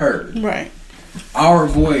be heard. Right. Our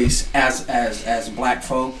voice as black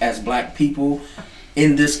folk, as black people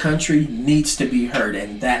in this country needs to be heard,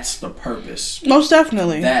 and that's the purpose. Most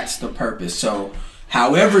definitely. That's the purpose. So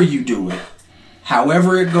however you do it,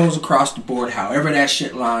 however it goes across the board, however that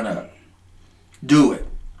shit line up, do it.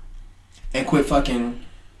 And quit fucking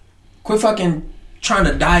trying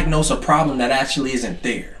to diagnose a problem that actually isn't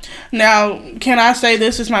there. Now, can I say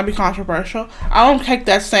this? This might be controversial. I don't take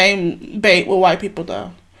that same bait with white people,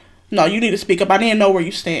 though. No, you need to speak up. I need to know where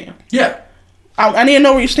you stand. Yeah. I need to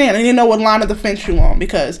know where you stand. I need to know what line of the fence you on,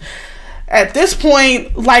 because At this point,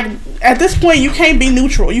 you can't be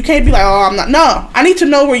neutral. You can't be like, oh, I'm not. No, I need to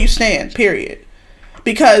know where you stand, period.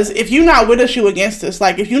 Because if you're not with us, you against us.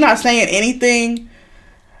 Like, if you're not saying anything,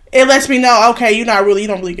 it lets me know, okay, you don't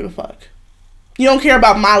really give a fuck. You don't care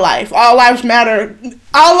about my life. All lives matter.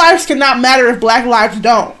 All lives cannot matter if black lives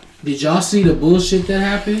don't. Did y'all see the bullshit that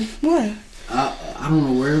happened? What? I don't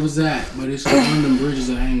know where it was at, but it's one of them bridges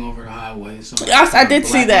that hang over the highway. I did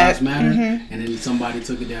see that. Lives Matter, and then somebody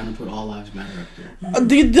took it down and put All Lives Matter up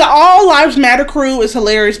there. The All Lives Matter crew is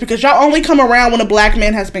hilarious because y'all only come around when a black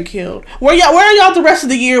man has been killed. Where are y'all the rest of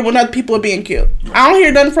the year when other people are being killed? I don't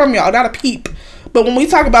hear nothing from y'all, not a peep. But when we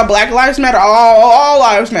talk about Black Lives Matter, all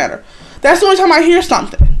lives matter. That's the only time I hear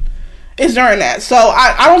something. It's during that. So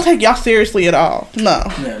I don't take y'all seriously at all. No.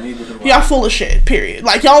 Yeah, neither do I. Y'all full of shit, period.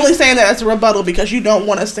 Like, y'all only saying that as a rebuttal because you don't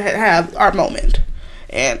want us to have our moment.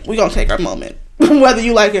 And we gonna take our moment. Whether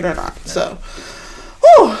you like it or not. So,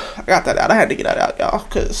 whew, I got that out. I had to get that out, y'all.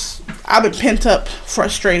 Because I've been pent up,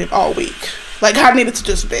 frustrated all week. Like, I needed to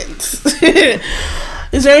just vent.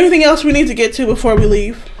 Is there anything else we need to get to before we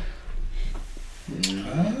leave?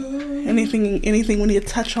 Anything we need to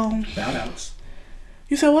touch on? Shout outs.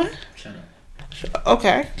 You said what? Shut up.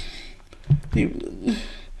 Okay.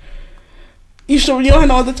 You sure you don't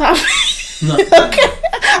know the topic? No. Okay.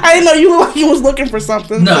 I didn't know you was looking for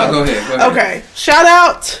something. No, so. Go ahead. Okay. Shout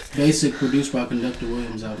out. Basic, produced by Conductor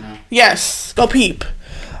Williams, out now. Yes. Go peep.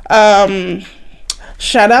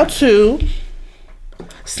 Shout out to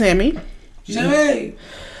Sammy. Hey.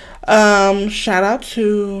 Shout out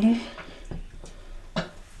to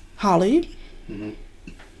Holly. Mm-hmm.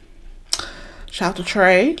 Shout out to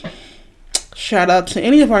Trey. Shout out to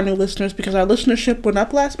any of our new listeners because our listenership went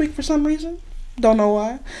up last week for some reason. Don't know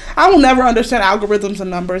why. I will never understand algorithms and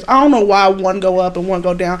numbers. I don't know why one go up and one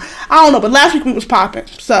go down. I don't know, but last week we was popping.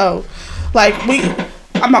 So, like,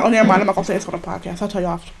 I'm not gonna say it's on the podcast. I'll tell you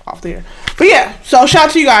off there. But yeah, so shout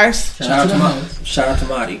out to you guys. Shout out to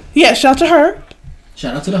Marty. Yeah, shout out to her.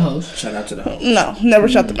 Shout out to the host. Shout out to the host. No, never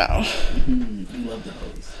shut them out. I love the host.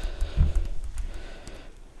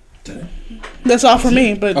 That's all for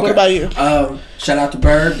me, but okay. What about you? Shout out to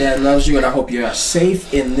Bird. Dad loves you, and I hope you are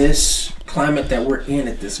safe in this climate that we're in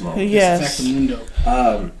at this moment. Yes.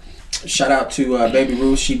 Shout out to Baby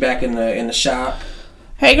Ruth. She back in the shop.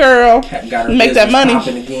 Hey, girl. Got her make that money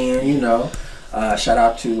popping again. You know. Shout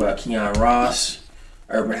out to Keon Ross,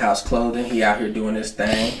 Urban House Clothing. He out here doing his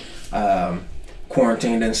thing.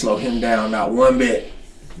 Quarantine didn't slow him down, not one bit.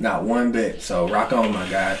 So rock on, my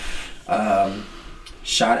guy.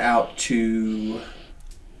 Shout out to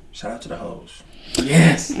the hoes.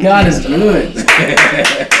 Yes, God is good.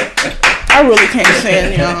 I really can't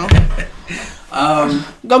stand y'all.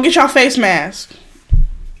 Go get y'all face mask.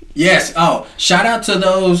 Yes. Oh, shout out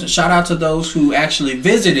to those who actually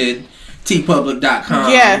visited tpublic.com.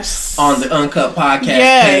 Yes. On the Uncut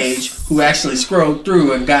Podcast page, who actually scrolled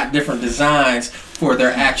through and got different designs for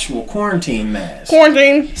their actual quarantine mask.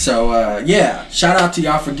 So, shout out to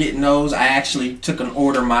y'all for getting those. I actually took an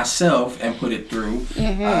order myself and put it through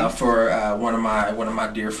for one of my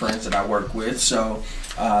dear friends that I work with. So,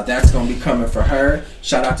 that's going to be coming for her.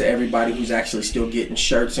 Shout out to everybody who's actually still getting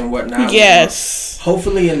shirts and whatnot. Yes.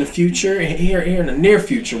 Hopefully in the future, here in the near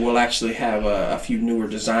future, we'll actually have a few newer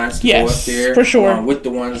designs to go up there. For sure. With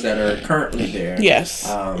the ones that are currently there. Yes.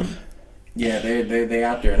 Yeah, they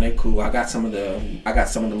out there and they cool. I got some of the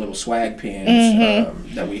little swag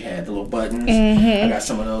pins that we had, the little buttons. I got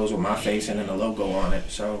some of those with my face and then the logo on it.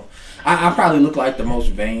 So I probably look like the most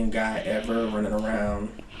vain guy ever running around.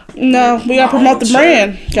 No, we gotta promote the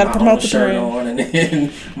brand. Gotta promote the brand. On and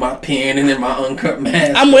then my pen and then my uncut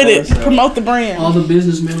mask. I'm with it. So. Promote the brand. All the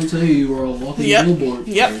businessmen will tell you are a walking billboard.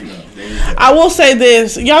 Yep. There you go. I will say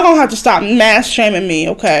this: y'all gonna have to stop mass shaming me,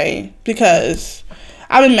 okay? Because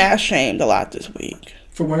I've been mass shamed a lot this week.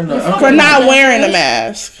 For wearing for not wearing a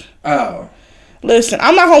mask. Oh. Listen,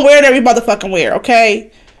 I'm not gonna wear it every motherfucking wear,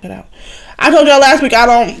 okay? Get out. I told y'all last week I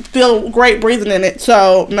don't feel great breathing in it,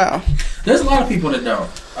 so no. There's a lot of people that don't.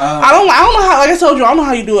 I don't know how. Like I told you, I don't know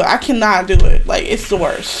how you do it. I cannot do it. Like, it's the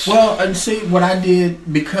worst. Well, and see what I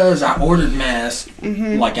did, because I ordered masks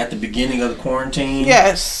like at the beginning of the quarantine.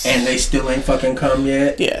 Yes. And they still ain't fucking come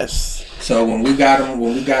yet. Yes. So when we got them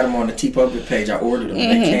on the TeePublic page, I ordered them.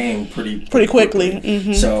 They came pretty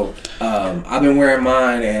quickly. So I've been wearing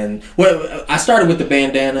mine, and I started with the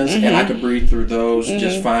bandanas, and I could breathe through those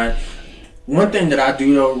just fine. One thing that I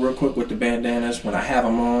do though, real quick, with the bandanas, when I have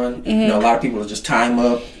them on, you know, a lot of people just tie them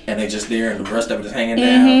up and they're just there, and the rest of it is hanging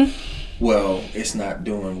down. Well, it's not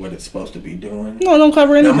doing what it's supposed to be doing. No, don't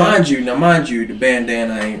cover anything. Now, mind you, the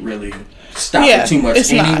bandana ain't really stopping too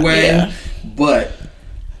much anyway. But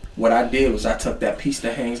what I did was I took that piece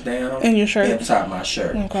that hangs down in your shirt, inside my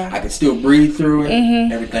shirt. Okay. I could still breathe through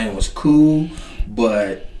it. Everything was cool,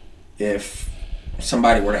 but if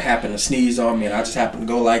somebody were to happen to sneeze on me and I just happen to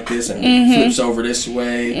go like this and it flips over this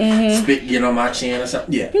way, spit get on my chin or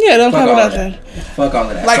something, don't talk about that. Fuck all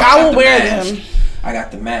of that. Like, So I will got the wear mask. them. I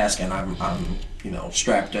got the mask and I'm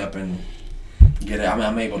strapped up and get it.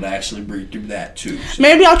 I'm able to actually breathe through that too. So.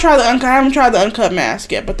 Maybe I'll try the uncut. I haven't tried the uncut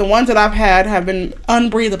mask yet, but the ones that I've had have been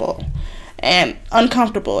unbreathable and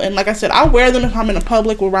uncomfortable. And like I said, I'll wear them if I'm in a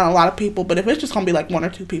public around a lot of people, but if it's just gonna be like 1 or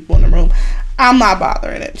 2 people in the room, I'm not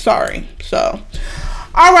bothering it. Sorry. So,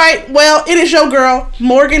 all right. Well, it is your girl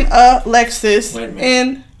Morgan Alexis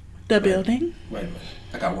in the building. Wait a minute.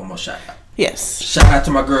 I got one more shout out. Yes. Shout out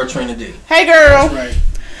to my girl Trina D. Hey, girl. That's right.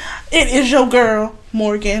 It is your girl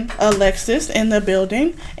Morgan Alexis in the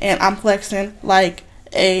building, and I'm flexing like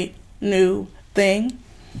a new thing.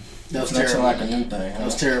 That was Flexing terrible. like a new thing. That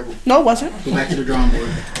was terrible. No, it wasn't. Go back to the drawing board.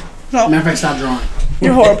 No, Matter of fact, stop drawing.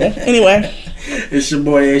 you're horrible. Anyway. It's your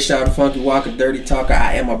boy A-Shot, the Funky Walker, Dirty Talker.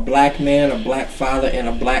 I am a black man, a black father, and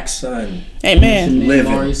a black son. Amen.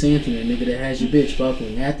 Living. Maurice Anthony, the nigga that has your bitch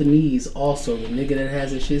buckling at the knees. Also, the nigga that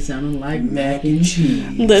has that shit sounding like mac and cheese.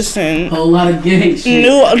 Listen, Whole lot of gay shit.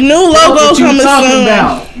 new logo What you coming talking soon.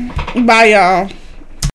 about? Bye, y'all.